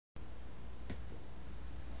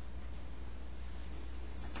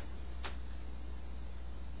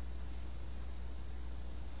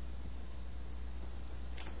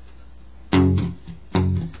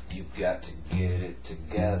got to get it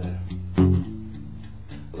together.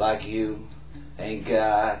 Like you ain't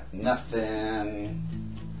got nothing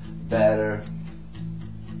better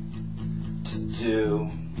to do.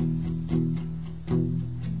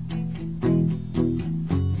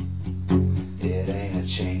 It ain't a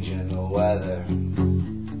change in the weather,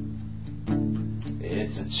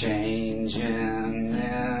 it's a change in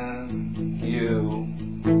you.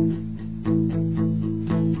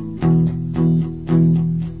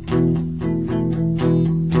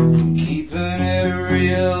 Keeping it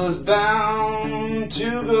real is bound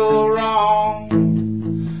to go wrong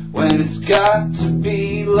when it's got to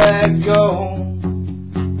be let go.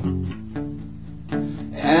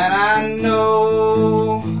 And I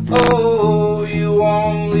know, oh, you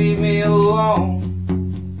won't leave me alone.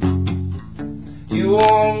 You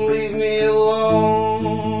won't leave me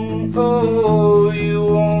alone. Oh, you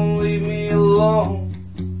won't leave me alone.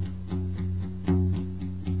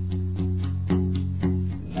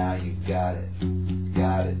 Now you've got it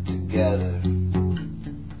together.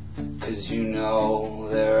 'Cause you know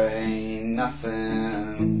there ain't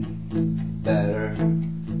nothing better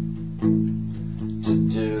to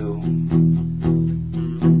do.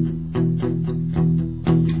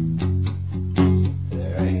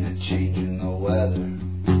 There ain't a change in the weather,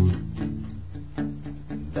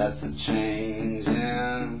 that's a change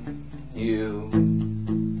in you.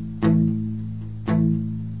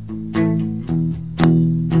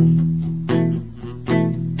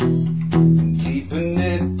 Keeping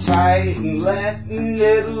it tight and letting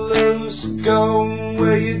it loose, go